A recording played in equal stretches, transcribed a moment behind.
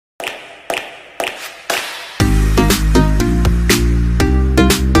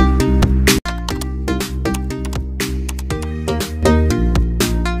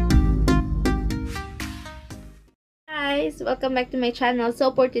Welcome back to my channel.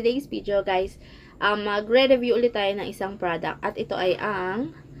 So, for today's video, guys, mag-review ulit tayo ng isang product. At ito ay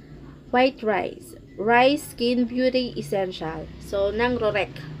ang white rice. Rice Skin Beauty Essential. So, ng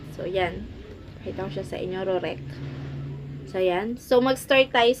Rorec. So, yan. Pakita ko siya sa inyo, Rorec. So, yan. So,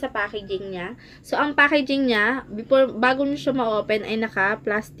 mag-start tayo sa packaging niya. So, ang packaging niya, bago nyo siya ma-open, ay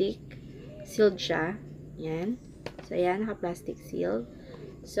naka-plastic sealed siya. Yan. So, yan. Naka-plastic sealed.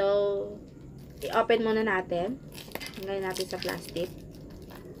 So, i-open muna natin. Hanggang natin sa plastic.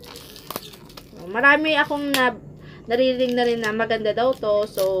 So, marami akong naririnig na rin na maganda daw to.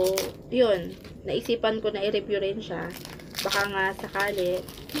 So, yun. Naisipan ko na i-review rin siya. Baka nga sakali.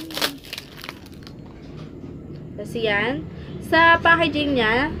 Kasi yan. Sa packaging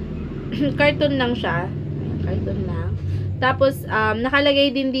niya, carton lang siya. Carton lang. Tapos,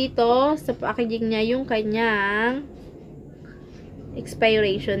 nakalagay din dito sa packaging niya yung kanyang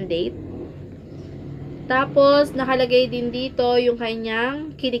expiration date. Tapos, nakalagay din dito yung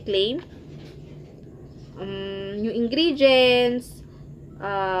kanyang kiniklaim. Yung ingredients.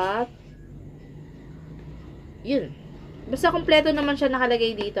 Yun. Basta kompleto naman siya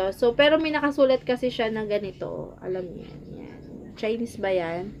nakalagay dito. So, pero may nakasulat kasi siya na ganito. Alam niyo yan. Chinese ba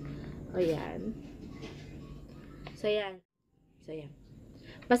yan? O, yan. So, yan. So, yan.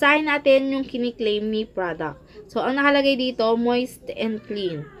 Basahin natin yung kiniklaim ni product. So, ang nakalagay dito, moist and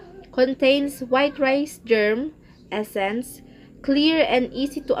clean. Contains white rice germ essence, clear and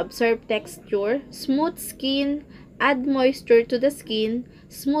easy to absorb texture, smooth skin, add moisture to the skin,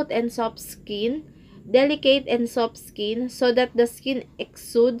 smooth and soft skin, delicate and soft skin, so that the skin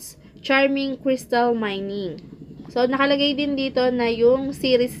exudes charming crystal mining. So, nakalagay din dito na yung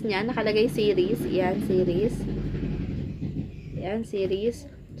series niya. Nakalagay series. Yan, series. Yan,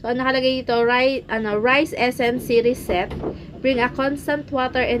 series. So, nakalagay dito, rice essence series set. Bring a constant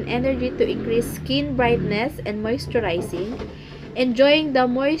water and energy to increase skin brightness and moisturizing. Enjoying the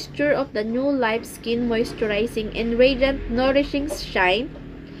moisture of the new life skin moisturizing and radiant nourishing shine.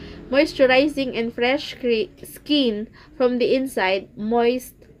 Moisturizing and fresh skin from the inside,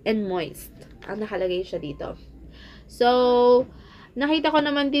 moist and moist. Ang nakalagay siya dito. So, nakita ko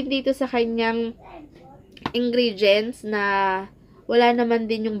naman din dito sa kanyang ingredients na wala naman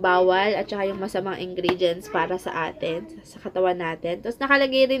din yung bawal at saka yung masamang ingredients para sa atin, sa katawan natin. Tapos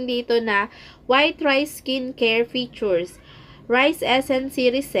nakalagay rin dito na white rice skin care features. Rice essence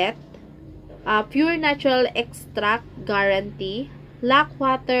series set, pure natural extract guarantee, lack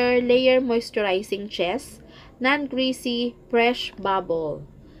water layer moisturizing chest, non-greasy fresh bubble.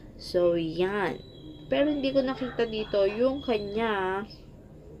 So, yan. Pero hindi ko nakita dito yung kanya.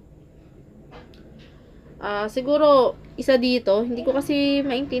 Siguro, isa dito. Hindi ko kasi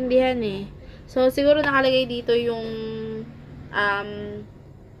maintindihan eh. So, siguro nakalagay dito yung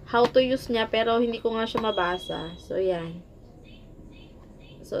how to use niya, pero hindi ko nga siya mabasa. So, yan.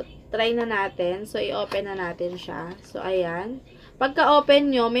 So, try na natin. So, i-open na natin siya. So, ayan. Pagka-open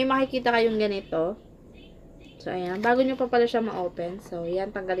nyo, may makikita kayong ganito. So, ayan. Bago nyo pa pala siya ma-open. So,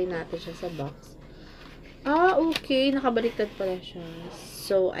 yan. Tanggalin natin siya sa box. Okay. Nakabaliktad pala siya.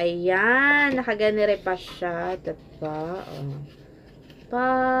 So, ayan. Nakaganire pa siya. Diba?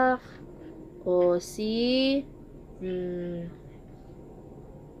 Pak. Si.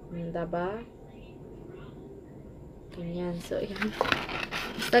 Diba? Ganyan. So, ayan.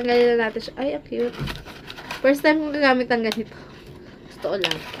 Tanggalin na natin siya. Ay, ang cute. First time kong gagamit ng ganito. Totoo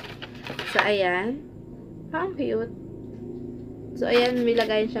lang. So, ayan. Ang cute. So, ayan. May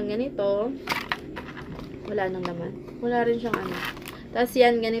lagayin siyang ganito. Wala nang laman. Wala rin siyang ano. Tapos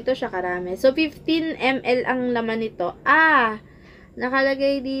yan, ganito siya karami. So, 15 ml ang laman nito.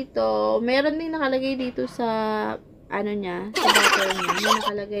 Nakalagay dito. Meron din nakalagay dito sa, ano niya, sa bottle niya. May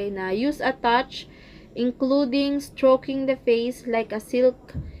nakalagay na, use a touch, including stroking the face like a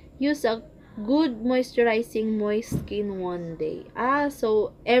silk. Use a good moisturizing moist skin one day.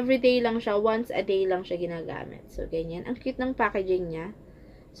 So, everyday lang siya. Once a day lang siya ginagamit. So, ganyan. Ang cute ng packaging niya.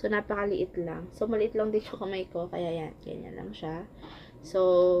 So, napakaliit lang. So, maliit lang din yung kamay ko. Kaya yan. Ganyan lang siya.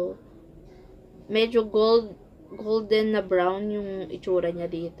 So, medyo golden na brown yung itsura niya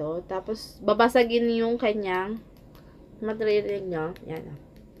dito. Tapos, babasagin yung kanyang, matririnig nyo. Yan.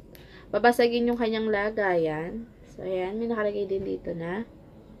 Babasagin yung kanyang lagayan. So, ayan. May nakalagay din dito na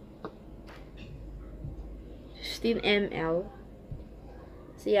 15 ml.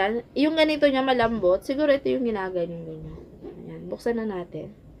 So, yan. Yung ganito niya malambot. Siguro ito yung ginaganyan ganyan. Ayan. Buksan na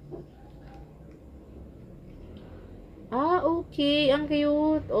natin. Okay. Ang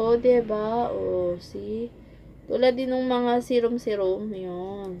cute. Diba? See? Tulad din ng mga serum-serum.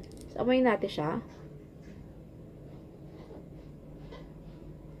 Yun. So, amoy natin siya.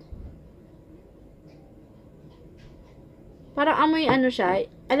 Parang amoy ano siya.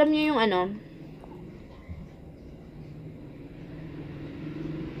 Alam niyo yung ano,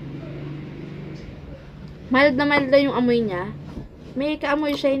 mild na yung amoy niya. May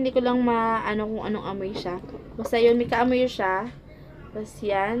kaamoy siya, hindi ko lang maano kung anong amoy siya. Basta yun, may kaamoy siya. Tapos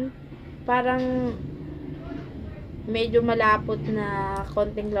yan, parang medyo malapot na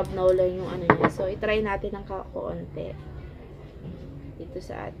konting labnaw lang yung ano niya. So, itry natin ng kaunti. Dito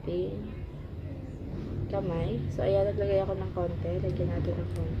sa ating kamay. So, ayan, naglagay ako ng konti. Lagyan natin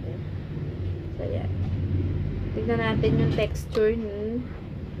ng konti. So, ayan. Tignan natin yung texture ni.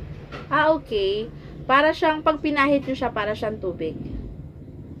 Okay. Para siyang, pag pinahit nyo siya, para siyang tubig.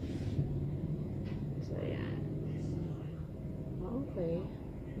 So, ayan. Okay.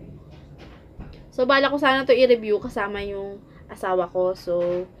 So, bala ko sana to i-review kasama yung asawa ko.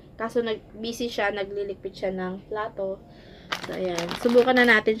 So, kaso busy siya, naglilikpit siya ng plato. So, ayan. Subukan na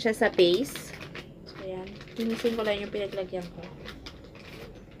natin siya sa paste. So, ayan. Linisin ko lang yung pinaglagyan ko.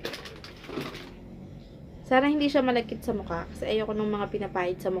 Sana hindi siya malagkit sa mukha. Kasi ayoko nung mga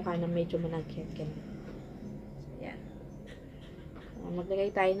pinapahid sa mukha na medyo malagkit.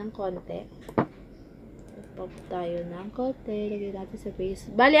 Maglagay tayo ng konti. Pop tayo ng konti. Lagay natin sa face.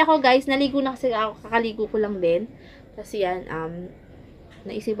 Bali ako guys, naligo na kasi ako. Kakaligo ko lang din. Kasi yan,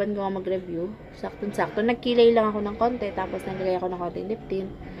 naisipan ko nga mag-review. Saktong-sakto. Nagkilay lang ako ng konti. Tapos naglagay ako ng konting lip tint.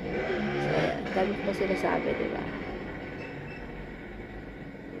 So, yan. Dami ko pa sila sabi, diba?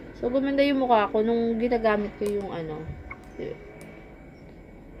 So, gumanda yung mukha ko nung ginagamit ko yung ano.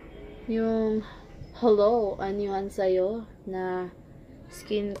 Yung hello, ano yan sa'yo na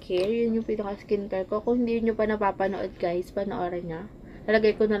skincare. Yun yung pinaka-skincare ko. Kung hindi nyo pa napapanood guys, panoorin nyo.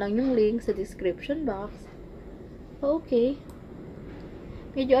 Lalagay ko na lang yung link sa description box. Okay.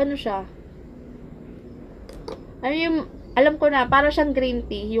 Medyo ano siya. Ano yung, alam ko na, para siyang green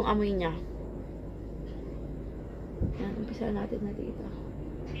tea yung amoy niya. Yan, umpisa natin na dito.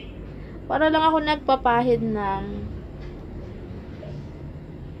 Para lang ako nagpapahid ng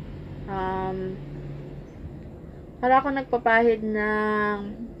para ako nagpapahid ng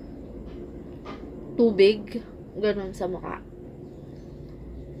tubig, ganun sa mukha.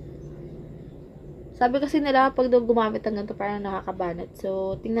 Sabi kasi nila, pag daw gumamit ng ganito, parang nakakabanat.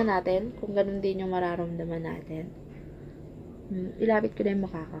 So, tingnan natin kung ganun din yung mararamdaman natin. Ilapit ko na yung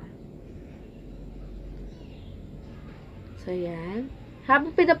mukha ko. So, yan.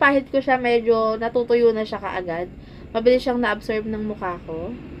 Habang pinapahid ko siya, medyo natutuyo na siya kaagad. Mabilis siyang na-absorb ng mukha ko.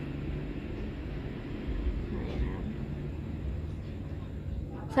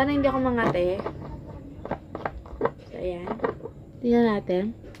 Sana hindi ako mangate. So, ayan. Tingnan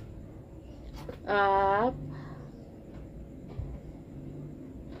natin. Up.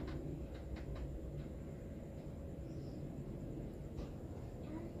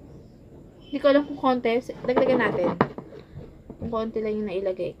 Hindi ko alam kung konti. Dagdagan natin. Kung konti lang yung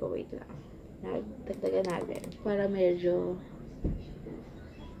nailagay ko. Wait lang. Dagdagan natin. Para medyo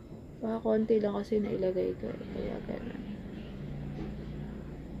konti lang kasi nailagay ko. Kaya ganun.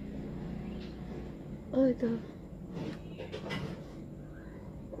 Oh, ito.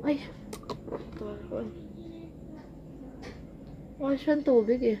 Ay. Ito. Oh, siyang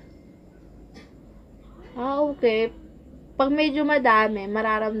tubig eh. Okay. Pag medyo madami,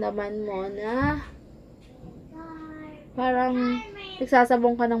 mararamdaman mo na parang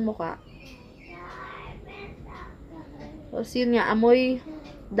nagsasabong ka ng mukha. So, yun nga, amoy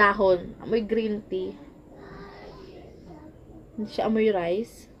dahon. Amoy green tea. Hindi siya amoy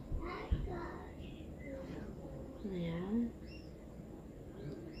rice. Ayan.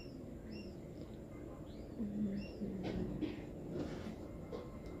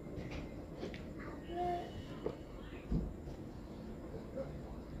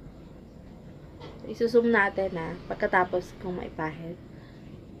 Isusum natin pagkatapos kung maipahid.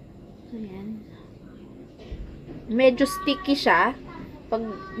 Ayan. Medyo sticky siya. Pag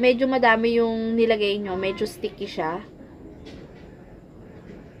medyo madami yung nilagay nyo, medyo sticky siya.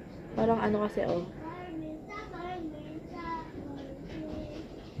 Parang ano kasi, oh.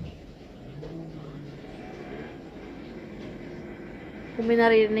 Kung may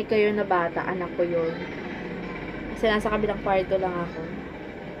narinig kayo na bata, anak ko yun. Kasi nasa kabilang kwarto lang ako.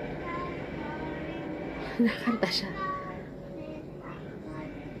 Nakanta siya.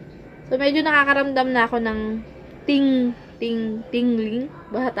 So, medyo nakakaramdam na ako ng tingling.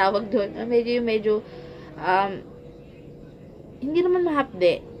 Ba tawag doon? Medyo, hindi naman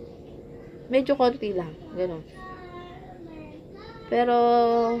mahapde. Medyo konti lang. Ganun. Pero,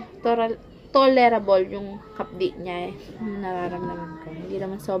 tolerable yung hapdi niya nararamdaman ko. Hindi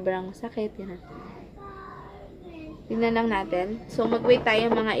naman sobrang sakit. Yan. Tingnan lang natin. So, mag-wait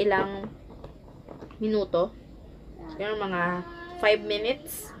tayo mga ilang minuto. Siguro mga 5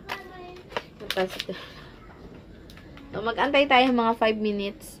 minutes. So, mag-antay tayo mga 5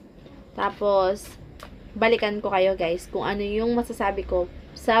 minutes. Tapos, balikan ko kayo guys kung ano yung masasabi ko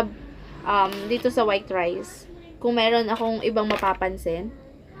sa dito sa white rice. Kung meron akong ibang mapapansin.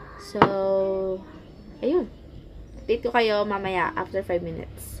 So, ayun. Update ko kayo mamaya after 5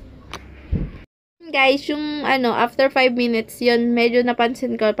 minutes. Guys, yung after 5 minutes, yun, medyo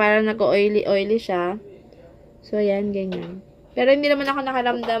napansin ko parang nag-oily siya. So, ayan, ganyan. Pero hindi naman ako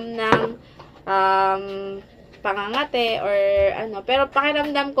nakaramdam ng pangangate or Pero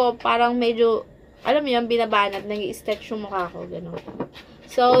pakiramdam ko parang medyo, alam mo yun, binabanat, nag-i-stretch yung mukha ko, gano'n.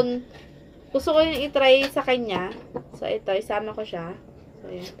 So, gusto ko yung i-try sa kanya. So, ito, isama ko siya.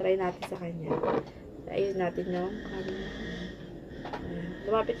 So, ayan, try natin sa kanya. So, ayun natin yung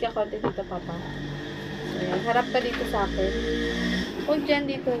lumapit ka konti dito, Papa. So, ayan, harap ka dito sa akin. Huwag dyan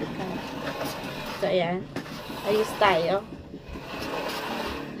dito ka. So, ayan. Ayos tayo.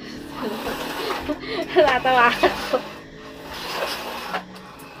 Natawa ako.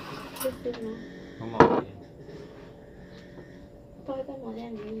 Gusto mo? Pakita mo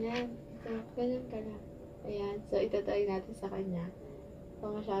yan, ganyan. So, ganyan ka lang. Ayan. So, itatry natin sa kanya. So,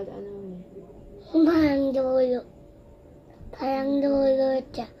 masyado eh. Parang lolo. Parang lolo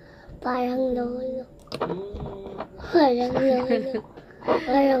siya. Parang lolo. Parang lolo.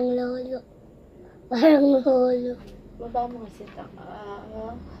 Parang lolo. Parang lolo. Baba mo kasi ito.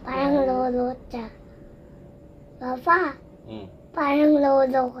 Parang lolo siya. Papa. Parang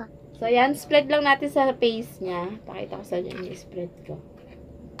lolo ka. So, ayan. Spread lang natin sa face niya. Pakita ko sa inyo yung spread ko.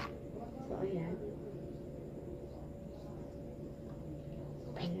 So, ayan.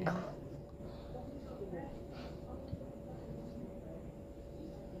 Ayan.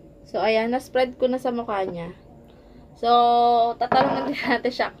 So, ayan. Na-spread ko na sa mukha niya. So, tatanungin din natin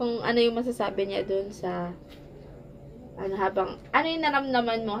siya kung ano yung masasabi niya dun sa ano yung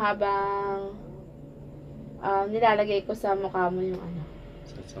naramdaman mo habang nilalagay ko sa mukha mo yung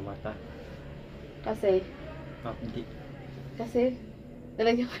Sa mata. Kasi Hindi. Kasi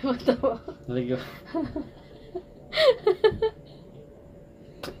nalagyan ko yung mata mo. Nalagyan.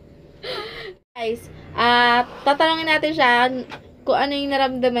 Guys, tatanungin natin siya kung ano yung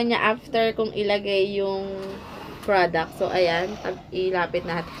naramdaman niya after kung ilagay yung product. So, ayan. Ilapit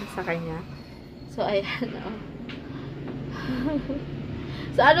natin sa kanya. So, ayan.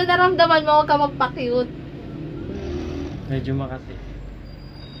 So, ano naramdaman mo? Huwag ka magpa-cute. Medyo makati.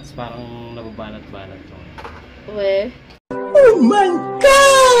 Tapos parang nababanat-banat ko. Uwe. Oh my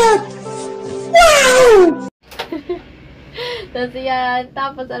God! Wow! Tapos yan.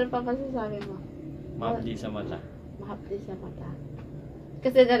 Tapos, ano pa masasabi mo? Mahapdi sa mata. Mahapdi sa mata.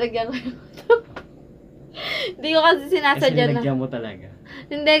 Kasi nalagyan ko yung mata. Hindi ko kasi sinasadya na. Nilagyan mo talaga.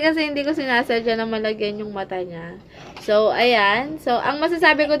 Hindi, kasi hindi ko sinasadya na malagyan yung mata niya. So, ayan. So, ang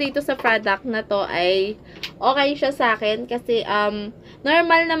masasabi ko dito sa product na to ay okay siya sa akin. Kasi,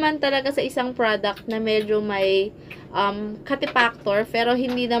 normal naman talaga sa isang product na medyo may kati factor. Pero,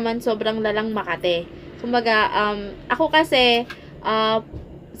 hindi naman sobrang lalang makate. Kumbaga, ako kasi,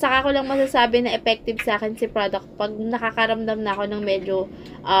 saka ko lang masasabi na effective sa akin si product pag nakakaramdam na ako ng medyo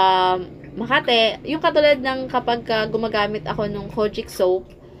makate. Yung katulad ng kapag gumagamit ako ng Kojic soap,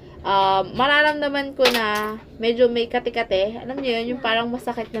 mararamdaman ko na medyo may kati-kate. Alam niyo yun, yung parang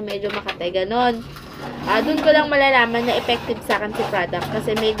masakit na medyo makate. Ganon. Doon ko lang malalaman na effective sa akin si product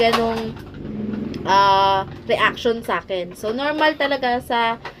kasi may ganong reaction sa akin. So, normal talaga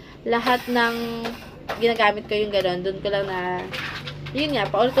sa lahat ng ginagamit ko yung ganon. Doon ko lang yun nga,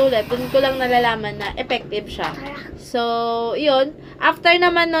 paulit-ulit, doon ko lang nalalaman na effective siya. So, yun. After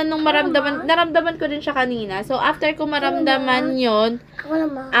naman nun, nung naramdaman ko din siya kanina. So, after ko maramdaman yun,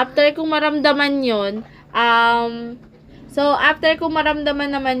 after ko maramdaman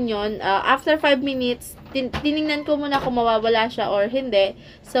naman yun, after 5 minutes, tiningnan ko muna kung mawawala siya or hindi.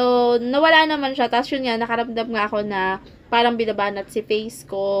 So, nawala naman siya. Tapos yun nga, nakaramdam nga ako na parang binabanat si face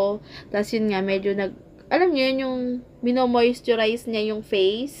ko. Tapos yun nga, medyo alam niyo yun, yung mino-moisturize niya yung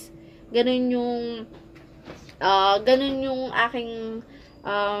face. Ganun yung aking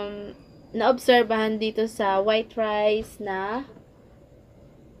naobserbahan dito sa white rice na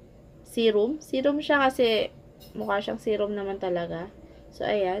serum. Serum siya kasi mukha siyang serum naman talaga. So,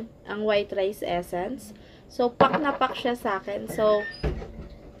 ayan. Ang white rice essence. So, pack na pack siya sa akin. So,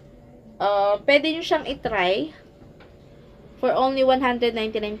 pwede nyo siyang itry. For only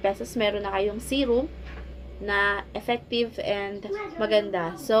 199 pesos, meron na kayong serum na effective and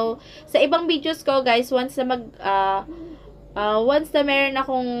maganda. So, sa ibang videos ko, guys, once na meron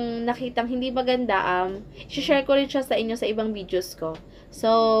akong nakitang hindi maganda, share ko rin siya sa inyo sa ibang videos ko.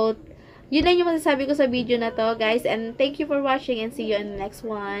 So, Yun lang yung masasabi ko sa video na to, guys. And thank you for watching and see you in the next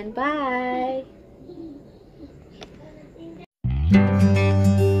one. Bye!